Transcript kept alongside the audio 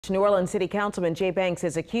New Orleans City Councilman Jay Banks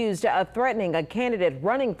is accused of threatening a candidate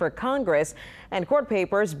running for Congress. And court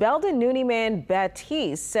papers, Belden Noonie man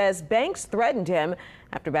Baptiste says Banks threatened him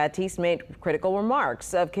after Baptiste made critical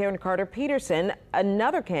remarks of Karen Carter Peterson,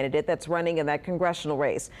 another candidate that's running in that congressional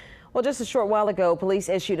race. Well, just a short while ago, police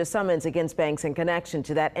issued a summons against Banks in connection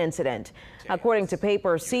to that incident. According to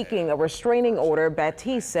papers seeking a restraining order,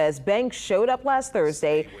 Baptiste says Banks showed up last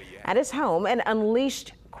Thursday at his home and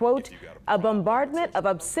unleashed, quote, a bombardment of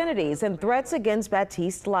obscenities and threats against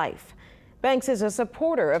Baptiste's life. Banks is a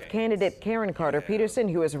supporter of candidate Karen Carter Peterson,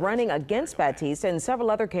 who is running against Baptiste and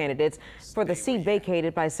several other candidates for the seat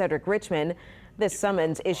vacated by Cedric Richmond. This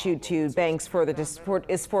summons issued to Banks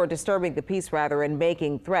is for disturbing the peace, and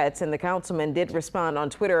making threats. And the councilman did respond on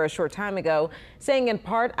Twitter a short time ago, saying in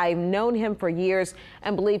part, I've known him for years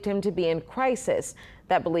and believed him to be in crisis.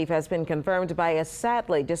 That belief has been confirmed by a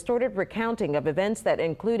sadly distorted recounting of events that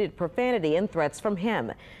included profanity and threats from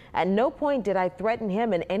him. At no point did I threaten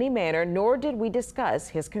him in any manner, nor did we discuss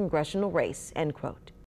his congressional race, end quote.